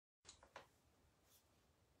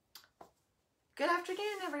Good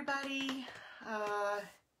afternoon, everybody.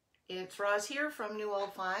 It's Roz here from New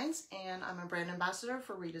Old Finds, and I'm a brand ambassador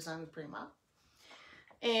for Redesign with Prima.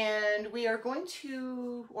 And we are going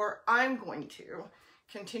to, or I'm going to,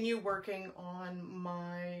 continue working on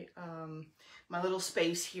my my little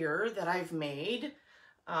space here that I've made.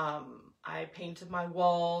 I painted my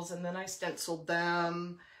walls, and then I stenciled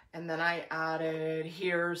them, and then I added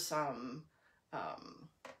here some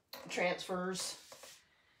transfers.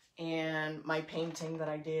 And my painting that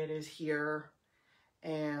I did is here,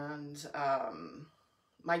 and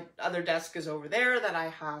my other desk is over there that I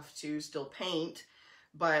have to still paint.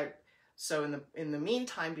 But so in the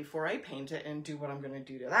meantime, before I paint it and do what I'm going to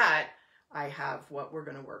do to that, I have what we're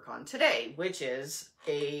going to work on today, which is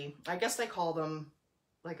I guess they call them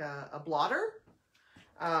like a blotter.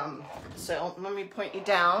 So let me point you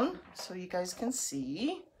down so you guys can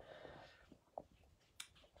see.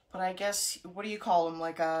 But I guess, what do you call them?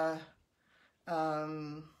 Like a,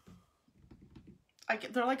 they're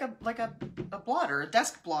like a blotter, a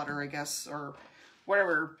desk blotter, I guess, or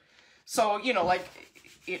whatever. So, you know, like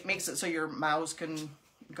it makes it so your mouse can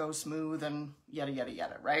go smooth and yada, yada,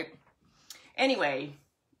 yada, right? Anyway,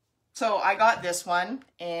 so I got this one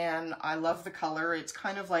and I love the color. It's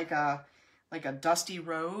kind of like a dusty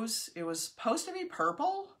rose. It was supposed to be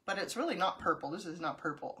purple, but it's really not purple. This is not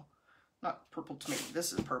purple. Not purple to me.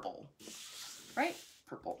 This is purple, right?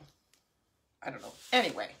 Purple. I don't know.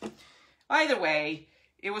 Anyway, either way,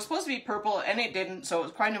 it was supposed to be purple and it didn't. So it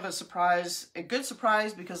was kind of a surprise, a good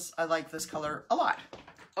surprise, because I like this color a lot.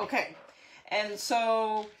 Okay. And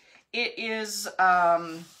so it is,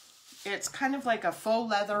 it's kind of like a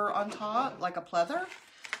faux leather on top, like a pleather.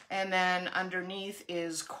 And then underneath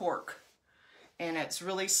is cork. And it's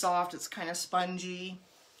really soft. It's kind of spongy.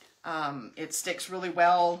 It sticks really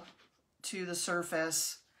well to the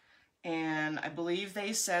surface, and I believe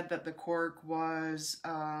they said that the cork was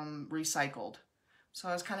recycled, so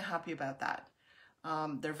I was kind of happy about that.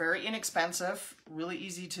 They're very inexpensive, really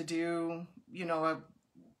easy to do,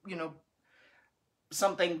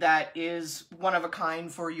 something that is one of a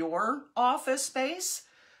kind for your office space.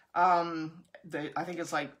 I think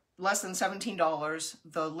it's like less than $17.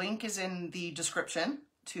 The link is in the description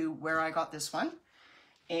to where I got this one.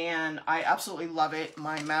 And I absolutely love it.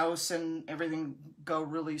 My mouse and everything go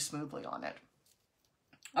really smoothly on it.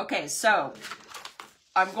 Okay, so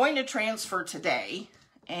I'm going to transfer today.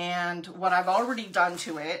 And what I've already done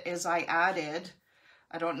to it is I added,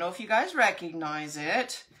 I don't know if you guys recognize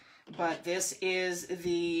it, but this is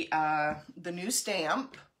the new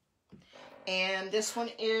stamp. And this one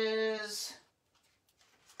is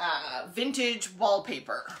vintage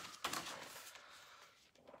wallpaper.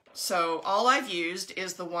 So all I've used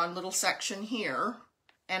is the one little section here,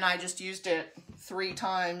 and I just used it 3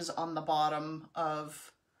 times on the bottom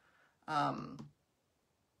of the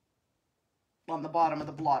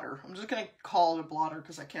blotter. I'm just going to call it a blotter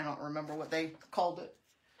because I cannot remember what they called it.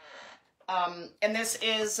 And this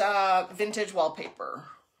is vintage wallpaper,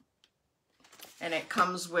 and it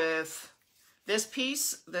comes with this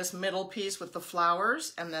piece, this middle piece with the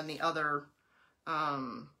flowers, and then the other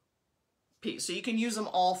piece. So you can use them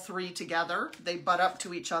all 3 together. They butt up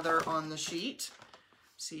to each other on the sheet.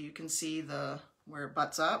 So you can see where it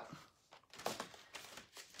butts up.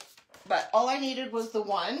 But all I needed was the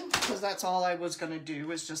one, because that's all I was going to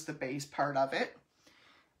do, is just the base part of it.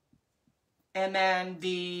 And then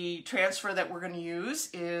the transfer that we're going to use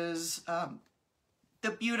is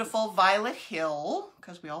the beautiful Violet Hill,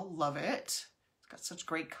 because we all love it. It's got such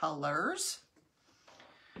great colors.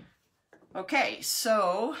 Okay,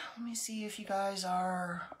 so let me see if you guys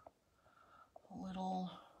are a little,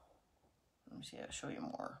 let me see, I'll show you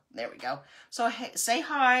more. There we go. So hey, say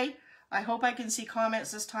hi. I hope I can see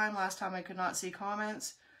comments this time. Last time I could not see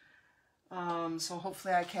comments. So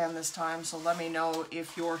hopefully I can this time. So let me know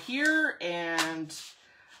if you're here and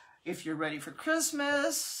if you're ready for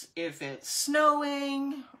Christmas, if it's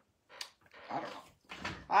snowing. I don't know.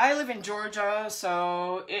 I live in Georgia,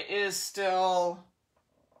 so it is still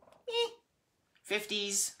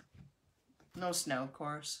 50s, no snow, of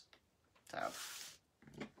course. So,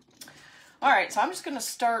 all right, so I'm just going to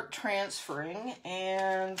start transferring,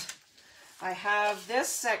 and I have this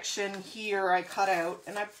section here I cut out,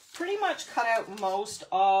 and I pretty much cut out most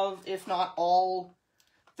of, if not all,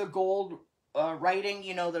 the gold writing.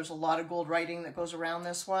 You know, there's a lot of gold writing that goes around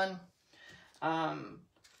this one,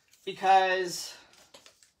 because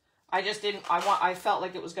I just didn't, I felt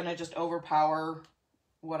like it was going to just overpower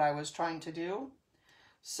what I was trying to do.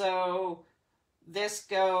 So this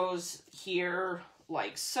goes here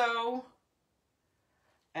like so,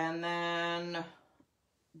 and then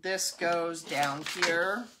this goes down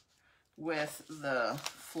here with the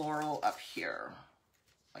floral up here,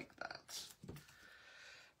 like that.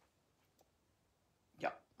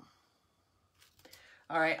 Yep.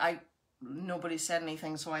 All right, nobody said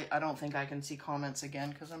anything, so I don't think I can see comments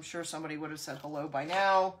again, because I'm sure somebody would have said hello by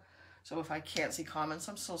now. So if I can't see comments,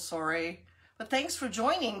 I'm so sorry. But thanks for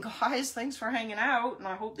joining, guys. Thanks for hanging out. And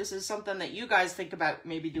I hope this is something that you guys think about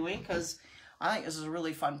maybe doing, because I think this is a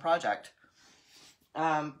really fun project.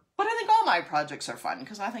 But I think all my projects are fun,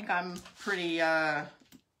 because I think I'm pretty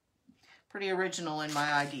original in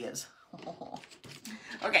my ideas.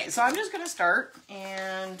 Okay, so I'm just going to start,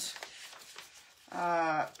 and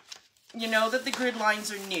you know that the grid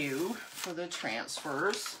lines are new for the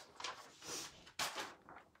transfers.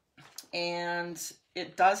 And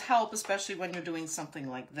it does help, especially when you're doing something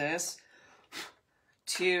like this,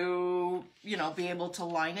 to, you know, be able to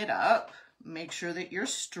line it up. Make sure that you're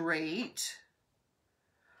straight.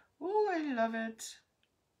 Oh, I love it.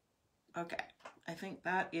 Okay, I think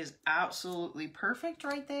that is absolutely perfect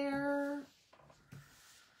right there.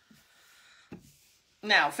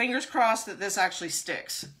 Now, fingers crossed that this actually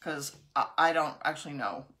sticks, because I don't actually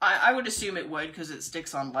know. I would assume it would, because it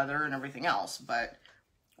sticks on leather and everything else, but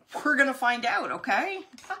we're going to find out, okay?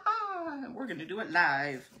 We're going to do it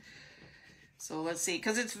live. So let's see,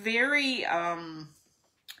 because it's very,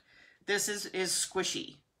 this is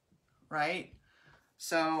squishy, right?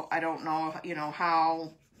 So I don't know, you know,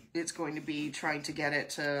 how it's going to be trying to get it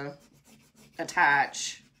to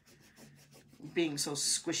attach, being so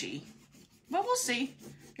squishy. But we'll see.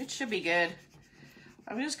 It should be good.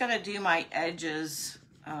 I'm just going to do my edges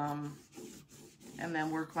and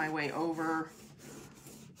then work my way over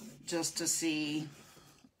just to see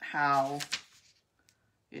how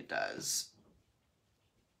it does.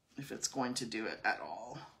 If it's going to do it at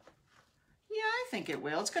all. Yeah, I think it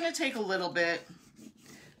will. It's going to take a little bit,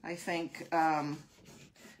 I think,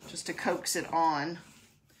 just to coax it on.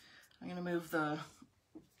 I'm going to move the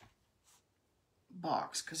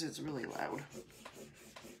box because it's really loud.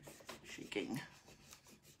 Shaking.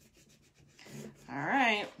 All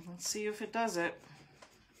right, let's see if it does it.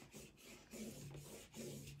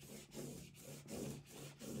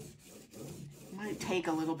 Might take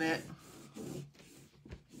a little bit.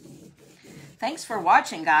 Thanks for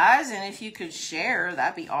watching, guys, and if you could share,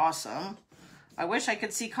 that'd be awesome. I wish I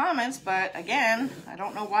could see comments, but again, I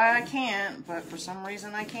don't know why I can't, but for some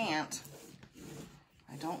reason I can't.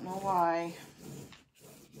 I don't know why.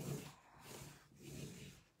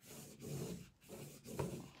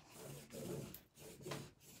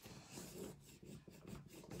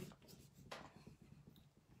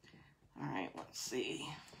 All right, let's see.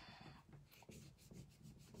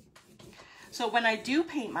 So when I do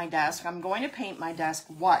paint my desk, I'm going to paint my desk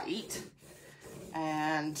white.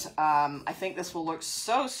 And I think this will look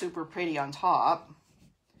so super pretty on top.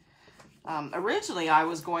 Originally, I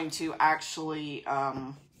was going to actually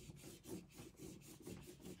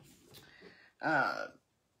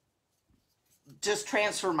just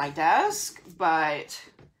transfer my desk, but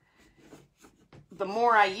the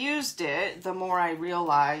more I used it, the more I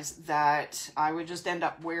realized that I would just end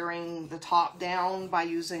up wearing the top down by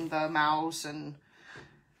using the mouse and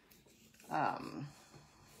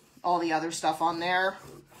all the other stuff on there.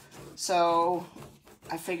 So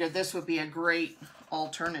I figured this would be a great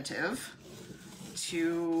alternative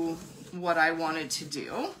to what I wanted to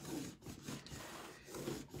do.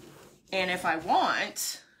 And if I wanted,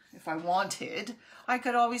 I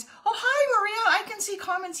could always, oh, hi, Maria, I can see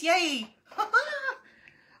comments, yay.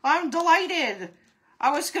 I'm delighted.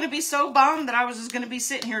 I was going to be so bummed that I was just going to be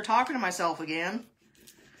sitting here talking to myself again.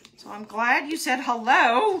 So I'm glad you said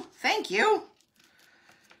hello. Thank you.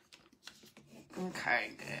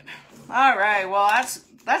 Okay, good. All right, well,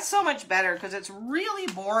 that's so much better, because it's really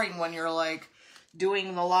boring when you're like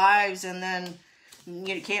doing the lives and then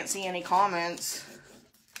you can't see any comments.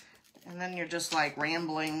 And then you're just like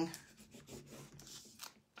rambling.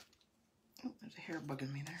 Oh, there's a hair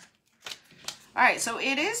bugging me there. All right, so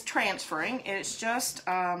it is transferring. It's just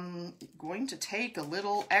going to take a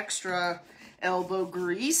little extra elbow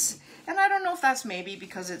grease. And I don't know if that's maybe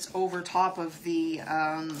because it's over top of the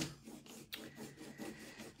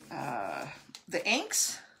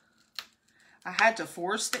inks. I had to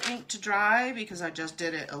force the ink to dry because I just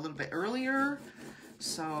did it a little bit earlier.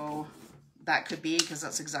 So that could be because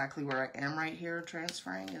that's exactly where I am right here,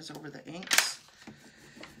 transferring is over the inks.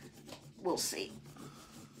 We'll see.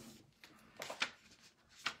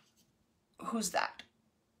 Who's that?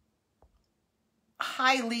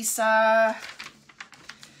 Hi, Lisa.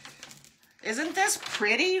 Isn't this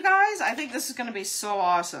pretty, you guys? I think this is going to be so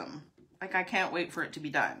awesome. Like, I can't wait for it to be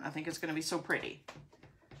done. I think it's going to be so pretty.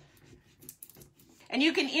 And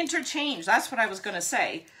you can interchange. That's what I was going to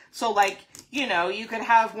say. So like, you know, you could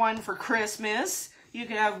have one for Christmas. You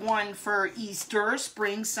could have one for Easter,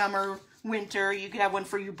 spring, summer, winter. You could have one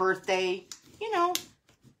for your birthday. You know,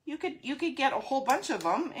 you could get a whole bunch of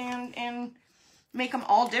them and make them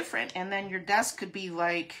all different. And then your desk could be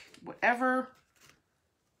like whatever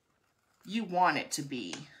you want it to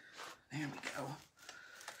be. There we go.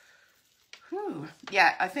 Whew.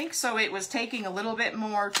 Yeah, I think so. It was taking a little bit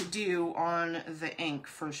more to do on the ink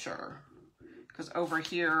for sure. Because over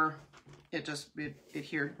here, it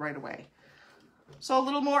adhered right away. So a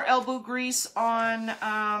little more elbow grease on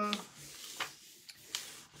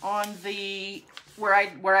the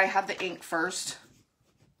where I had the ink first.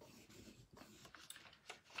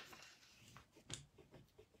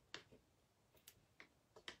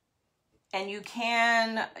 And you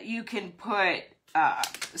can put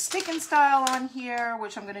stick and style on here,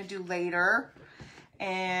 which I'm going to do later.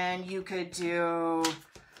 And you could do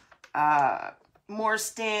more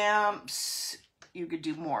stamps. You could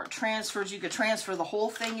do more transfers. You could transfer the whole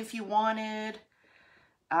thing if you wanted.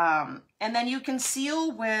 And then you can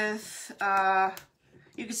seal with a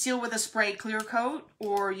spray clear coat,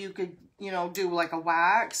 or you could, you know, do like a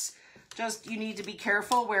wax. Just, you need to be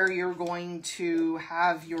careful where you're going to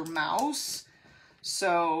have your mouse.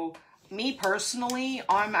 So, me personally,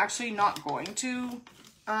 I'm actually not going to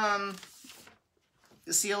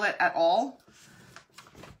seal it at all.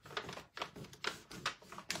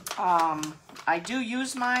 I do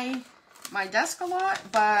use my desk a lot,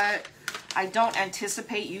 but I don't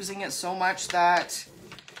anticipate using it so much that,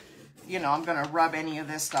 you know, I'm going to rub any of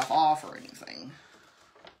this stuff off or anything.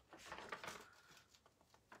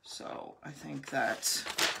 So I think that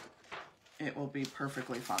it will be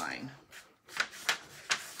perfectly fine.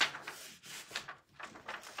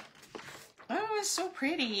 Oh, it's so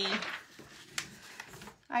pretty.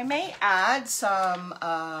 I may add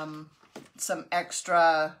some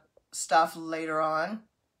extra stuff later on.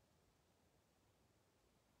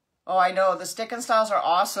 Oh, I know, the stick and styles are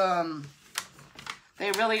awesome.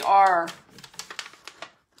 They really are.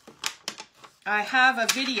 I have a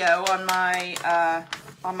video on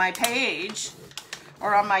my page,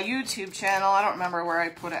 or on my YouTube channel. I don't remember where I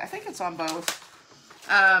put it. I think it's on both.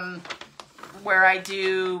 Where I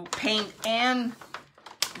do paint and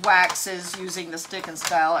waxes using the stick and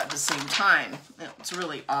style at the same time. It's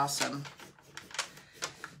really awesome.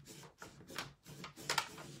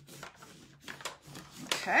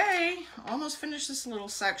 Okay, almost finished this little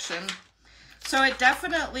section. So it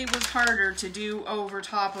definitely was harder to do over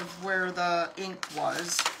top of where the ink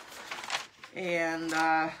was. And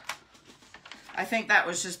I think that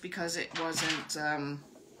was just because it wasn't,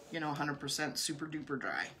 you know, 100% super duper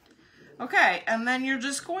dry. Okay, and then you're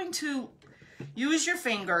just going to use your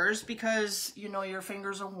fingers because, you know, your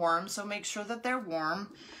fingers are warm, so make sure that they're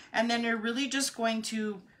warm. And then you're really just going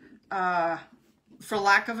to, for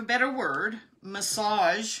lack of a better word,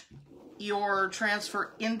 massage your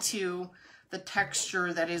transfer into the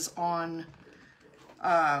texture that is on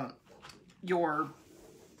your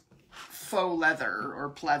faux leather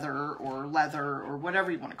or pleather or leather or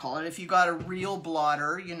whatever you want to call it. If you got a real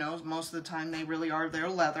blotter, you know, most of the time they really are their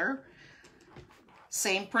leather.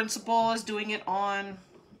 Same principle as doing it on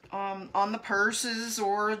the purses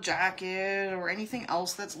or a jacket or anything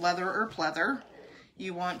else that's leather or pleather.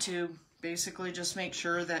 You want to basically just make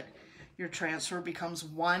sure that your transfer becomes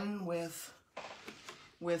one with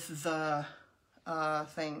the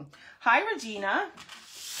thing. Hi, Regina.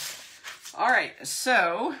 All right,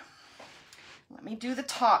 so let me do the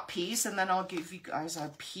top piece, and then I'll give you guys a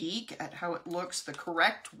peek at how it looks the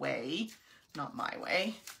correct way. Not my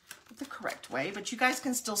way, but the correct way. But you guys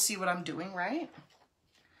can still see what I'm doing, right?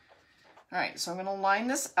 All right, so I'm going to line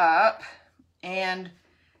this up, and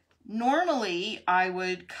normally I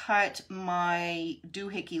would cut my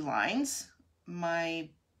doohickey lines, my,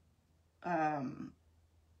 what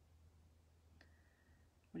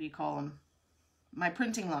do you call them? My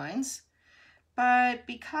printing lines. But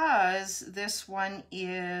because this one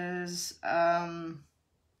is all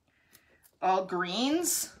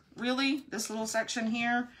greens, really, this little section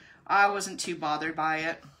here, I wasn't too bothered by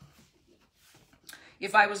it.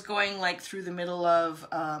 If I was going like through the middle of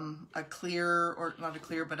a clear, or not a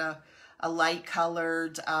clear, but a light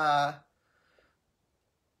colored, hi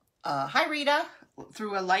Rita,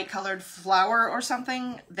 through a light colored flower or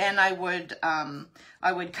something, then I would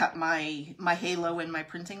cut my halo and my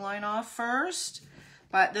printing line off first.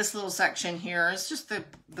 But this little section here is just the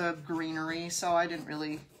greenery, so I didn't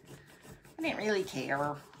really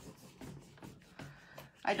care.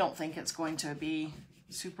 I don't think it's going to be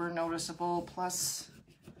super noticeable. Plus,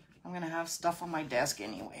 I'm gonna have stuff on my desk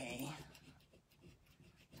anyway.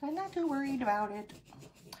 So I'm not too worried about it.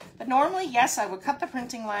 But normally, yes, I would cut the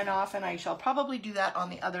printing line off, and I shall probably do that on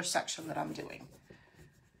the other section that I'm doing.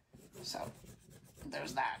 So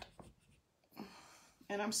there's that.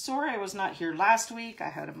 And I'm sorry I was not here last week. I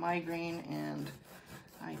had a migraine, and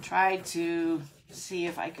I tried to see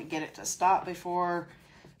if I could get it to stop before,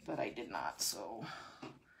 but I did not. So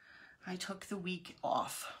I took the week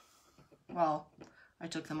off. Well, I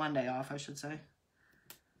took the Monday off, I should say.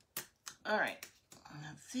 All right.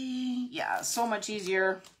 Let's see. Yeah, so much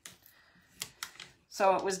easier.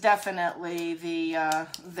 So it was definitely the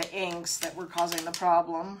inks that were causing the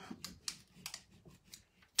problem.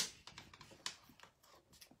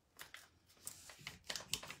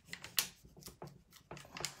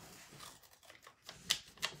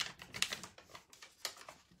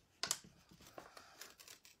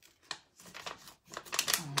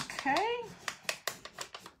 Okay.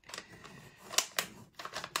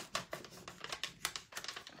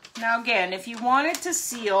 Now again, if you wanted to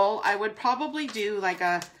seal, I would probably do like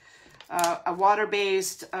a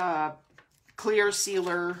water-based clear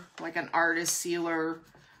sealer, like an artist sealer,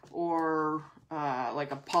 or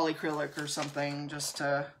like a polyacrylic or something, just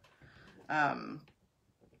to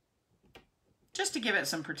give it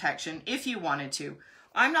some protection if you wanted to.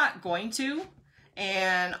 I'm not going to,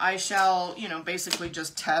 and I shall, you know, basically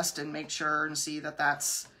just test and make sure and see that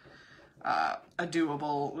that's a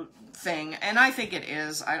doable thing, and I think it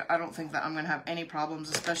is. I don't think that I'm gonna have any problems,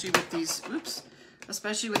 especially with these,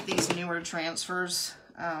 especially with these newer transfers.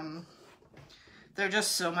 They're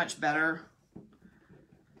just so much better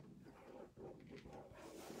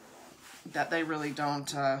that they really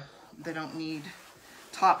don't, they don't need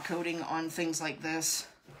top coating on things like this.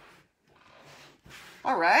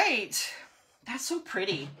 All right, that's so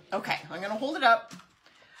pretty. Okay, I'm gonna hold it up.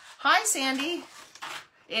 Hi, Sandy.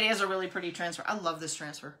 It is a really pretty transfer. I love this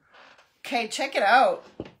transfer. Okay, check it out.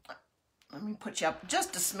 Let me put you up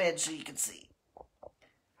just a smidge so you can see.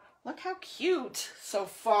 Look how cute so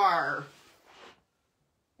far.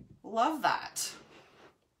 Love that.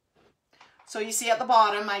 So you see at the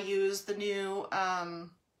bottom, I used the new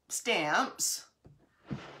stamps.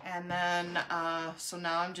 And then, so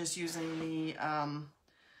now I'm just using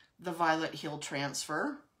the Violet Heel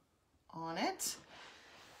transfer on it.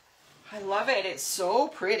 I love it. It's so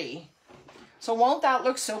pretty. So won't that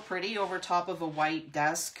look so pretty over top of a white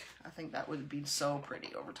desk? I think that would be so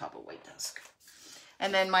pretty over top of a white desk.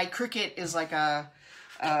 And then my Cricut is like a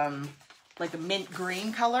mint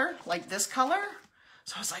green color, like this color.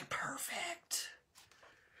 So it's like perfect.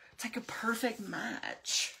 It's like a perfect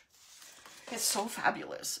match. It's so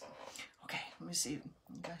fabulous. Okay, let me see.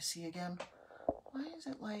 You guys see again? Why is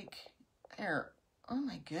it like there? Oh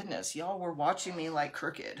my goodness, y'all were watching me like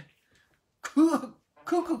crooked.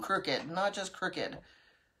 Cuckoo crooked, not just crooked.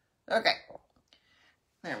 Okay,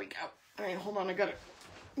 there we go. All right, hold on, I gotta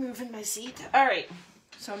move in my seat. All right,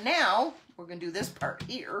 so now we're gonna do this part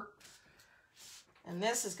here, and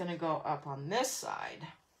this is gonna go up on this side.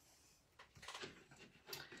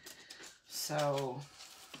 So,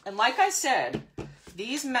 and like I said,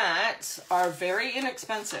 these mats are very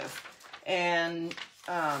inexpensive, and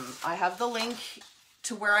I have the link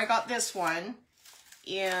to where I got this one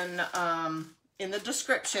in the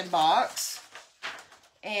description box,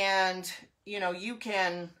 and you know, you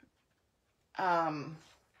can and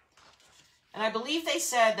I believe they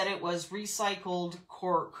said that it was recycled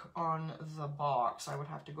cork on the box. I would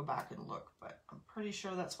have to go back and look, but I'm pretty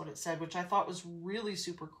sure that's what it said, which I thought was really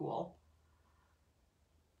super cool.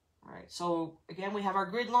 All right, so again, we have our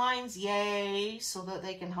grid lines, yay, so that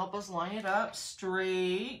they can help us line it up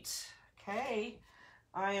straight. Okay,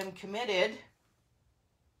 I am committed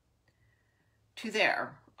to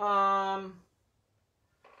there. Well,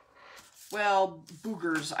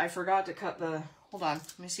 boogers, I forgot to cut the, hold on,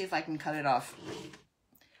 let me see if I can cut it off.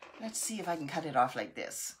 Let's see if I can cut it off like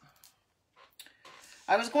this.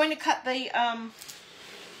 I was going to cut the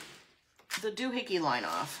doohickey line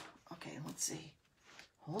off. Okay, let's see.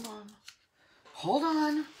 Hold on. Hold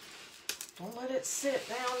on. Don't let it sit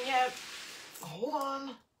down yet. Hold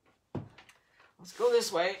on. Let's go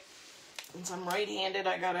this way. Since I'm right-handed,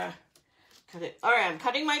 I gotta cut it. All right, I'm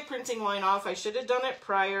cutting my printing line off. I should have done it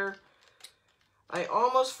prior. I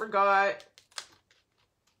almost forgot.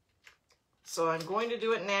 So I'm going to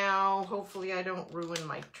do it now. Hopefully I don't ruin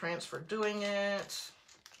my transfer doing it.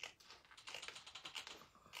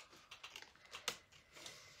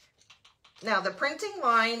 Now, the printing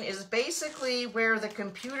line is basically where the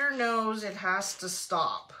computer knows it has to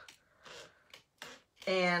stop.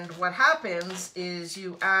 And what happens is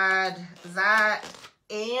you add that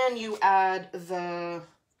and you add the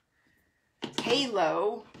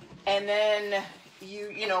halo, and then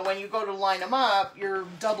you know, when you go to line them up, you're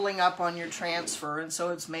doubling up on your transfer, and so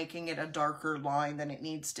it's making it a darker line than it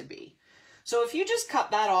needs to be. So if you just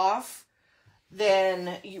cut that off,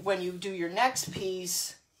 then when you do your next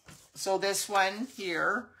piece, so this one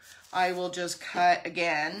here, I will just cut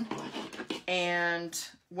again, and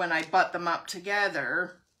when I butt them up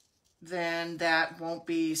together, then that won't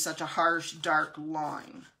be such a harsh, dark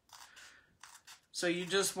line. So you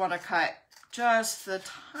just want to cut just the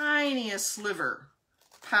tiniest sliver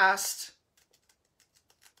past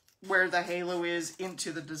where the halo is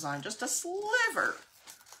into the design, just a sliver.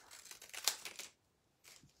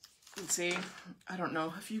 Let's see, I don't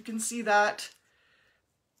know if you can see that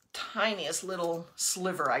tiniest little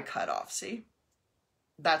sliver I cut off, see?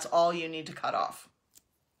 That's all you need to cut off.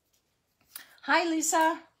 Hi,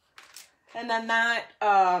 Lisa. And then that,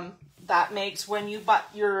 that makes when you butt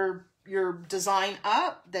your design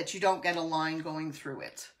up that you don't get a line going through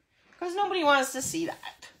it, because nobody wants to see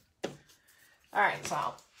that. All right, so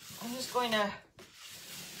I'm just going to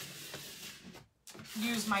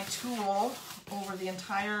use my tool over the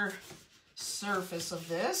entire surface of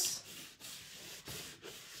this.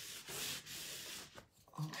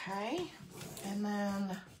 Okay, and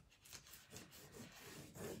then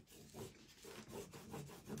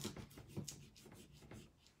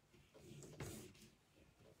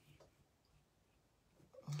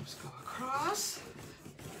just go across,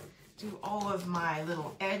 do all of my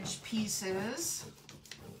little edge pieces.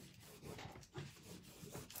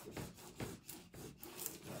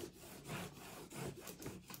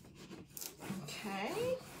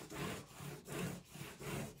 Okay.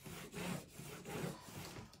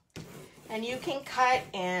 And you can cut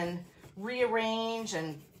and rearrange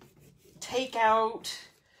and take out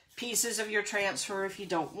pieces of your transfer if you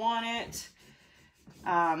don't want it.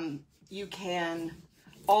 You can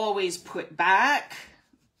always put back,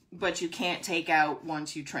 but you can't take out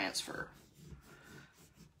once you transfer.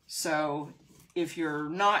 So if you're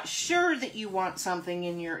not sure that you want something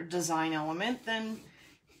in your design element, then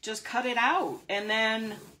just cut it out. And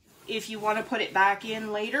then if you want to put it back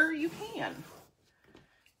in later, you can.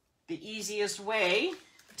 The easiest way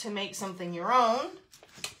to make something your own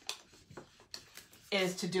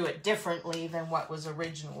is to do it differently than what was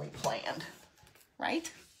originally planned, right?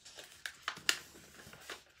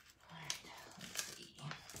 All right, let's see.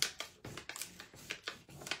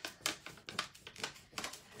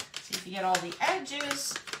 See if you get all the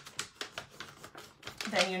edges,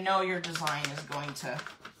 then you know your design is going to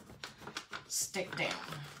stick down.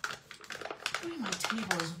 Ooh, my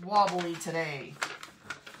table is wobbly today.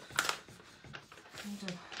 I need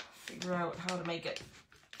to figure out how to make it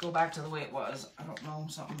go back to the way it was. I don't know,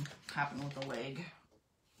 something happened with the leg.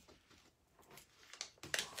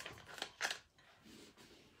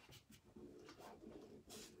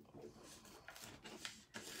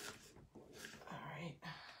 All right.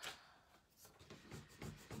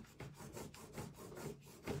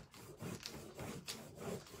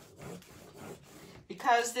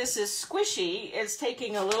 Because this is squishy, it's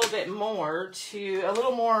taking a little bit more a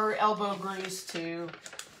little more elbow grease to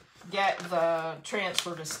get the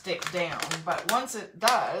transfer to stick down. But once it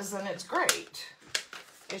does, then it's great.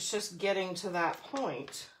 It's just getting to that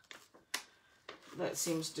point that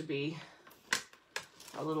seems to be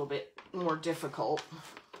a little bit more difficult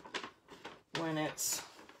when it's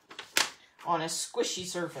on a squishy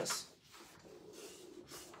surface.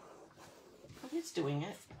 But it's doing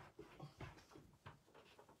it.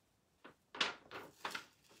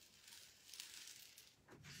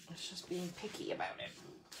 It's just being picky about it.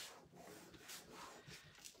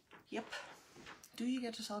 Yep. Do you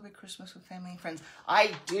get to celebrate Christmas with family and friends?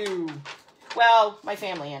 I do. Well, my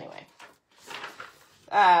family anyway.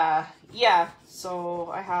 Yeah,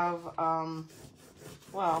 so I have,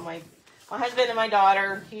 well, my husband and my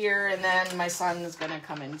daughter here, and then my son is going to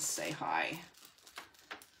come and say hi.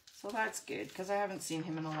 So that's good, because I haven't seen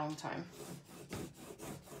him in a long time.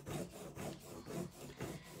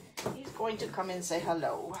 He's going to come and say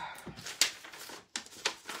hello.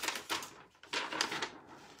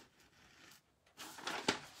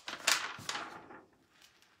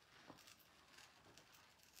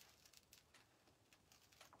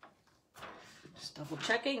 Just double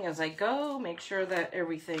checking as I go, make sure that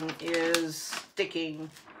everything is sticking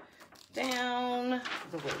down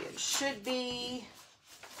the way it should be.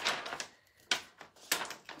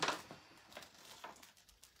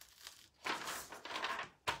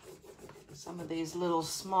 Some of these little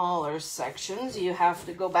smaller sections you have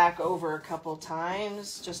to go back over a couple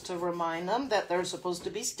times just to remind them that they're supposed to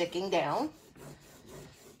be sticking down.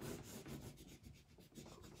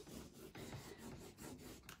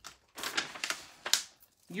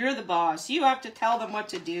 You're the boss. You have to tell them what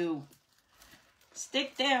to do.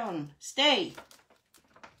 Stick down. Stay.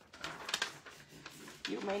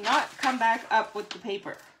 You may not come back up with the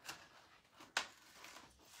paper.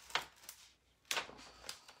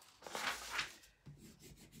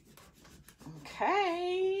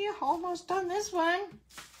 Okay, almost done this one.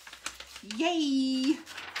 Yay!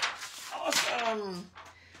 Awesome.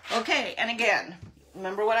 Okay, and again,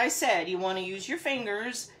 remember what I said. You want to use your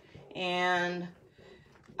fingers and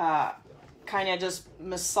kind of just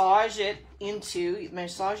massage your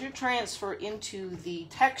transfer into the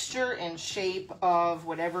texture and shape of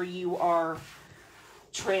whatever you are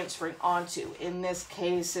transferring onto. In this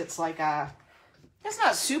case, it's like it's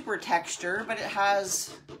not super texture, but it has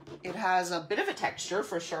a bit of a texture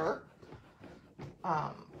for sure.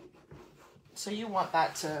 So you want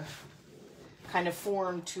that to kind of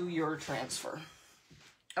form to your transfer.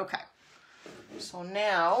 Okay, so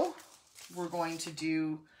now we're going to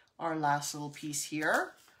do our last little piece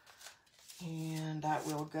here, and that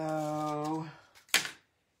will go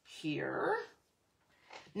here.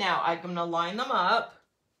 Now I'm going to line them up,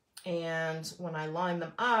 and when I line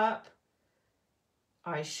them up,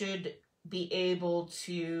 I should be able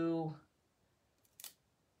to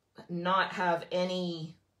not have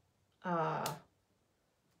any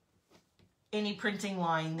printing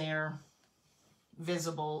line there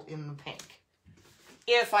visible in the pink.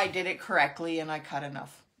 If I did it correctly and I cut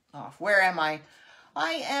enough off. Where am I?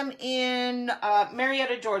 I am in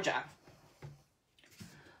Marietta, Georgia.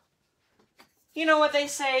 You know what they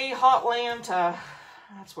say, hot Atlanta.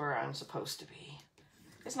 That's where I'm supposed to be.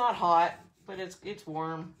 It's not hot, but it's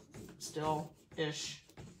warm still-ish.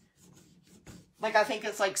 Like, I think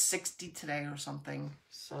it's like 60 today or something.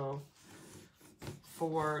 So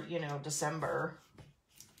for, you know, December,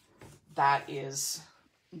 that is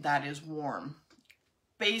warm.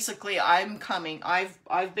 Basically,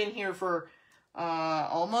 I've been here for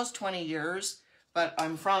almost 20 years, but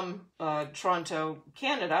I'm from Toronto,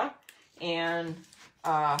 Canada, and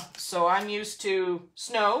so I'm used to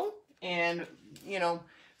snow and, you know,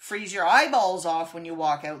 freeze your eyeballs off when you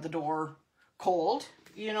walk out the door cold,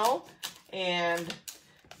 you know, and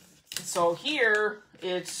so here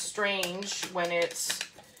it's strange when it's,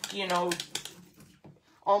 you know,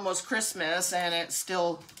 almost Christmas and it's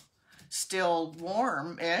still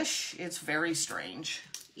warm-ish. It's very strange.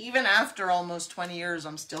 Even after almost 20 years,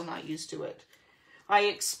 I'm still not used to it. I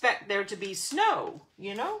expect there to be snow,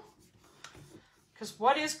 you know? Because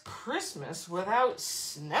what is Christmas without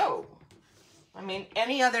snow? I mean,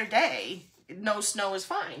 any other day, no snow is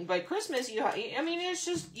fine. But Christmas, I mean, it's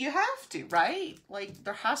just, you have to, right? Like,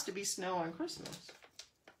 there has to be snow on Christmas.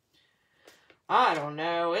 I don't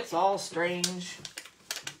know. It's all strange.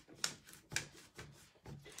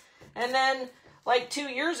 And then, like 2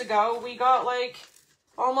 years ago, we got like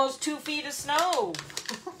almost 2 feet of snow.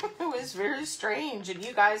 It was very strange. And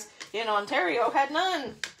you guys in Ontario had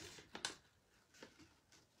none.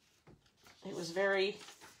 It was very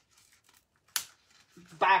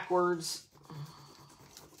backwards.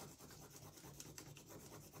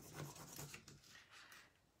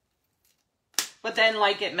 But then,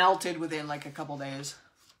 like, it melted within like a couple days.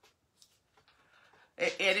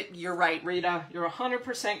 You're right, Rita. You're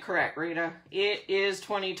 100% correct, Rita. It is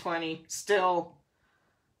 2020. Still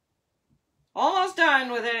almost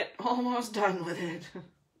done with it. Almost done with it.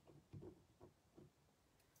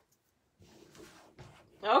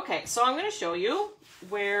 Okay, so I'm going to show you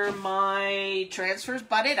where my transfers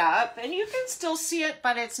butted up. And you can still see it,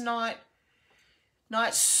 but it's not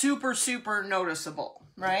super, super noticeable,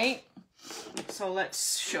 right? So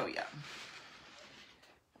let's show you.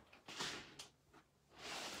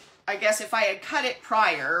 I guess if I had cut it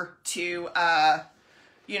prior to,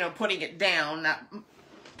 you know, putting it down,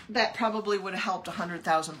 that probably would have helped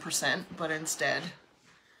 100,000%, but instead,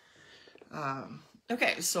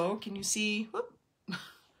 okay, so can you see,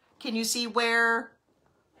 can you see where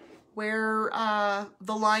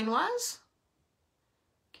the line was?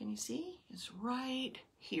 Can you see? It's right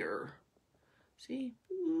here. See?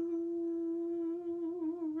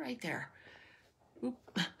 Right there.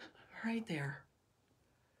 Oop, right there.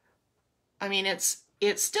 I mean, it's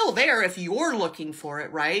still there if you're looking for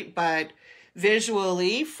it, right? But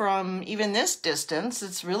visually, from even this distance,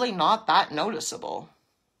 it's really not that noticeable.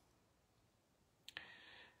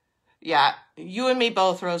 Yeah, you and me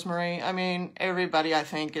both, Rosemary. I mean, everybody, I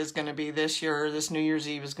think, is going to be this year, this New Year's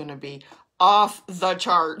Eve is going to be off the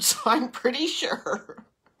charts. I'm pretty sure.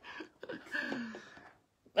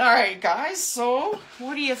 All right, guys. So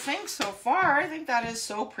what do you think so far? I think that is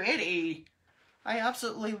so pretty. I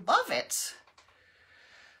absolutely love it.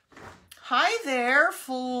 Hi there,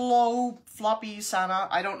 Floppy Sana.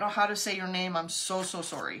 I don't know how to say your name. I'm so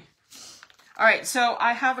sorry. All right, so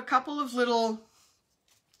I have a couple of little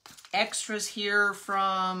extras here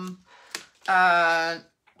from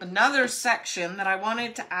another section that I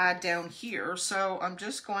wanted to add down here. So I'm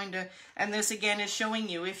just going to, and this again is showing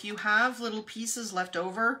you if you have little pieces left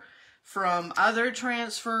over from other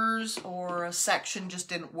transfers or a section just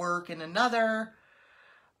didn't work in another,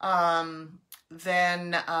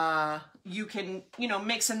 then you can, you know,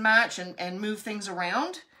 mix and match and move things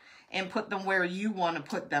around and put them where you want to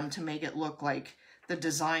put them to make it look like the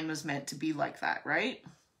design was meant to be like that, right?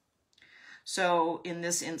 So in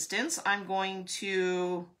this instance, I'm going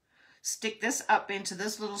to stick this up into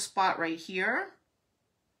this little spot right here.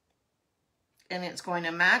 And it's going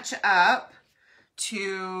to match up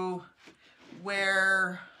to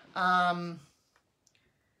where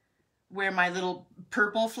my little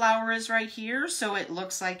purple flower is right here. So it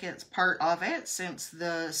looks like it's part of it since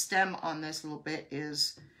the stem on this little bit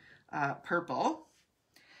is purple.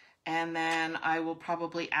 And then I will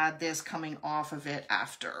probably add this coming off of it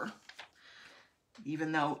after.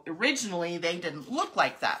 Even though originally they didn't look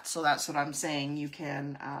like that. So that's what I'm saying. You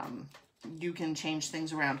can change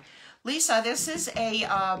things around. Lisa, this is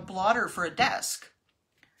a blotter for a desk.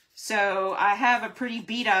 So I have a pretty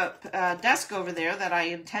beat up desk over there that I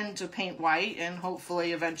intend to paint white, and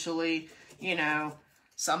hopefully eventually, you know,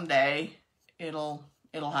 someday it'll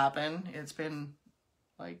happen. It's been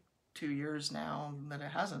like 2 years now that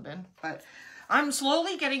it hasn't been, but I'm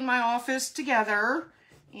slowly getting my office together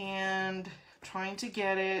and trying to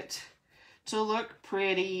get it to look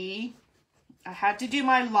pretty. I had to do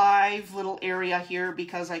my live little area here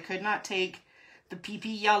because I could not take the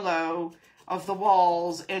PP yellow of the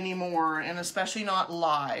walls anymore, and especially not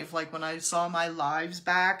live. Like when I saw my lives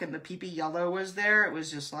back and the PP yellow was there, it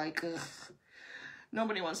was just like, ugh.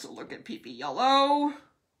 Nobody wants to look at PP yellow.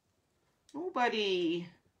 Nobody.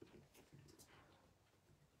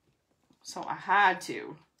 So I had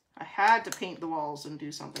to paint the walls and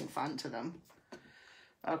do something fun to them.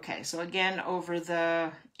 Okay, so again, over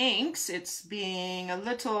the inks, it's being a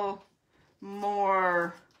little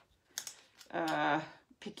more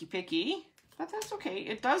picky, but that's okay.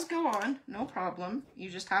 It does go on, no problem.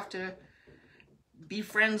 You just have to be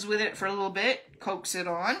friends with it for a little bit, coax it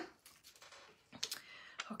on.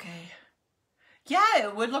 Okay. Yeah,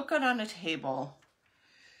 it would look good on a table.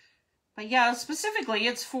 But yeah, specifically,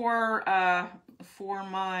 it's for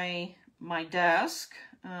my desk.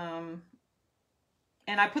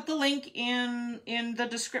 And I put the link in the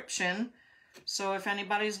description. So if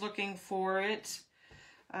anybody's looking for it,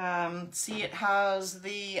 see, it has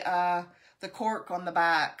the cork on the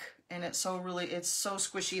back, and it's so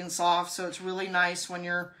squishy and soft. So it's really nice when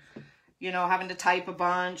you're, you know, having to type a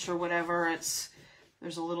bunch or whatever.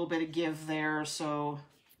 There's a little bit of give there, so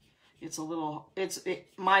it's a little,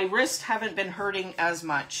 my wrists haven't been hurting as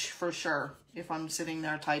much for sure if I'm sitting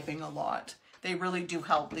there typing a lot. They really do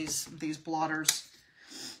help, these blotters.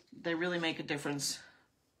 They really make a difference.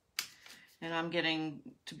 And I'm getting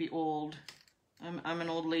to be old. I'm an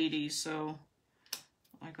old lady, so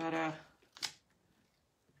I gotta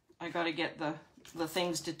get the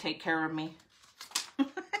things to take care of me.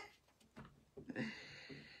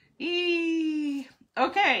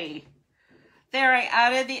 Okay. There, I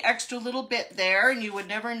added the extra little bit there, and you would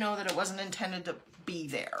never know that it wasn't intended to be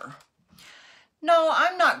there. No,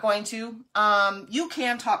 I'm not going to. You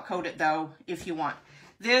can top coat it though, if you want.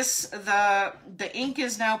 The ink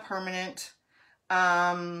is now permanent.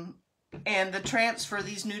 And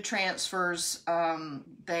these new transfers,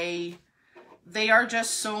 they are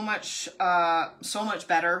just so much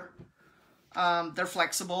better. They're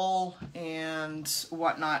flexible and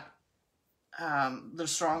whatnot. They're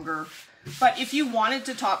stronger. But if you wanted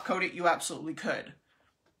to top coat it, you absolutely could.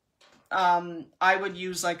 I would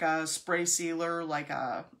use like a spray sealer, like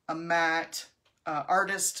a matte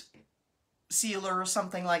artist sealer or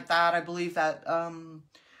something like that. I believe that,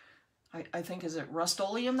 I think, is it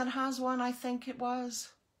Rust-Oleum that has one? I think it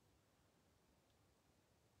was.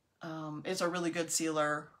 It's a really good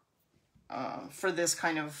sealer for this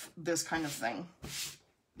kind of thing.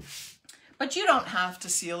 But you don't have to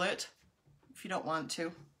seal it if you don't want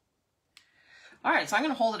to. All right, so I'm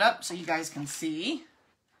going to hold it up so you guys can see.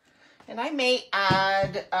 And I may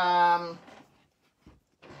add,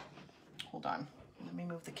 hold on, let me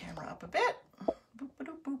move the camera up a bit. Boop,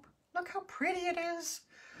 boop, boop. Look how pretty it is.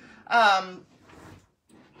 I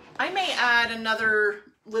may add another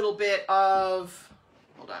little bit of,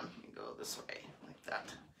 hold on, let me go this way, like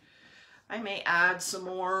that. I may add some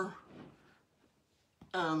more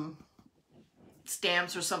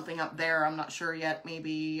stamps or something up there. I'm not sure yet.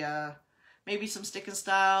 Maybe Maybe some stick and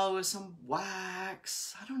style with some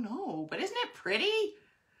wax. I don't know, but isn't it pretty?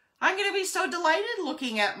 I'm going to be so delighted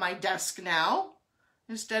looking at my desk now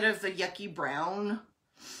instead of the yucky brown.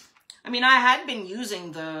 I mean, I had been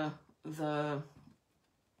using the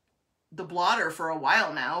blotter for a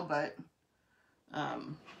while now, but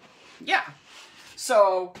yeah.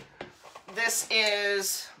 So this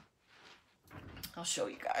is, I'll show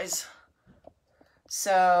you guys.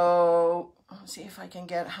 So let's see if I can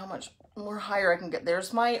get how much more higher I can get.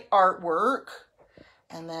 There's my artwork.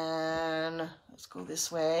 And then let's go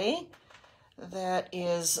this way. That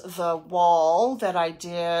is the wall that I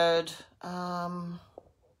did.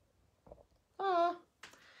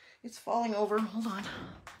 It's falling over. Hold on.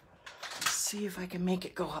 Let's see if I can make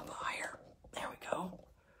it go up higher. There we go.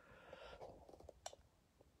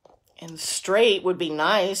 And straight would be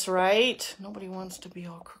nice, right? Nobody wants to be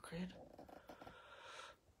all crooked.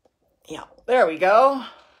 Yeah, there we go.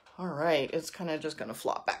 All right, it's kind of just gonna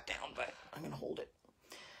flop back down, but I'm gonna hold it.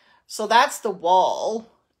 So that's the wall,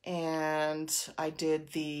 and I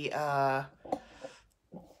did the, I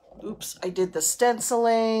did the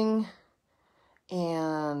stenciling,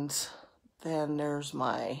 and then there's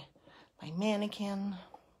my mannequin,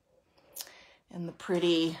 and the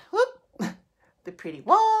pretty, the pretty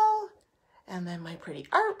wall, and then my pretty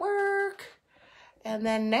artwork, and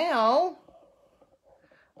then now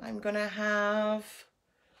I'm gonna have,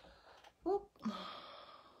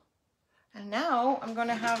 and now I'm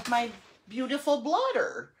gonna have my beautiful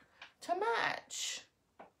blotter to match.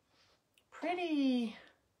 Pretty,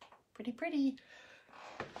 pretty, pretty.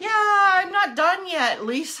 Yeah, I'm not done yet,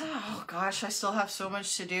 Lisa. Oh gosh, I still have so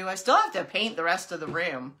much to do. I still have to paint the rest of the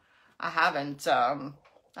room. I haven't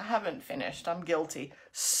finished. I'm guilty.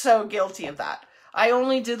 So guilty of that. I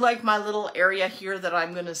only did like my little area here that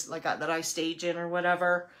I'm gonna, like, that I stage in or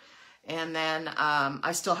whatever. And then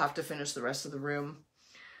I still have to finish the rest of the room.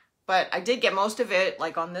 But I did get most of it,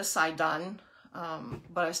 like on this side, done.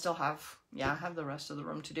 But I still have, I have the rest of the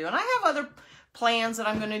room to do. And I have other plans that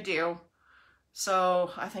I'm going to do.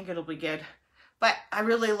 So I think it'll be good. But I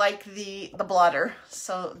really like the blotter.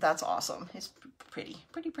 So that's awesome. It's pretty,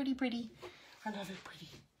 pretty, pretty, pretty. I love it pretty.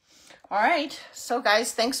 All right. So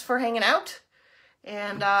guys, thanks for hanging out.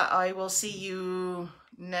 And I will see you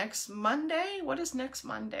next Monday. What is next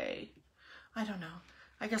Monday? I don't know.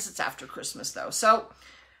 I guess it's after Christmas though. So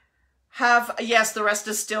yes, the rest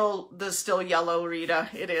is still yellow, Rita.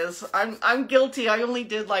 It is. I'm guilty. I only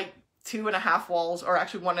did like 2.5 walls, or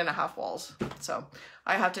actually 1.5 walls. So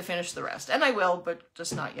I have to finish the rest, and I will, but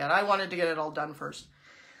just not yet. I wanted to get it all done first.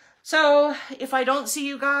 So if I don't see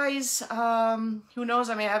you guys, who knows?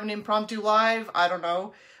 I may have an impromptu live. I don't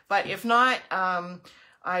know. But if not,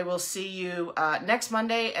 I will see you next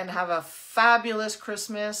Monday, and have a fabulous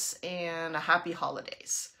Christmas and a happy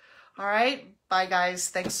holidays. All right. Bye, guys.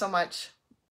 Thanks so much.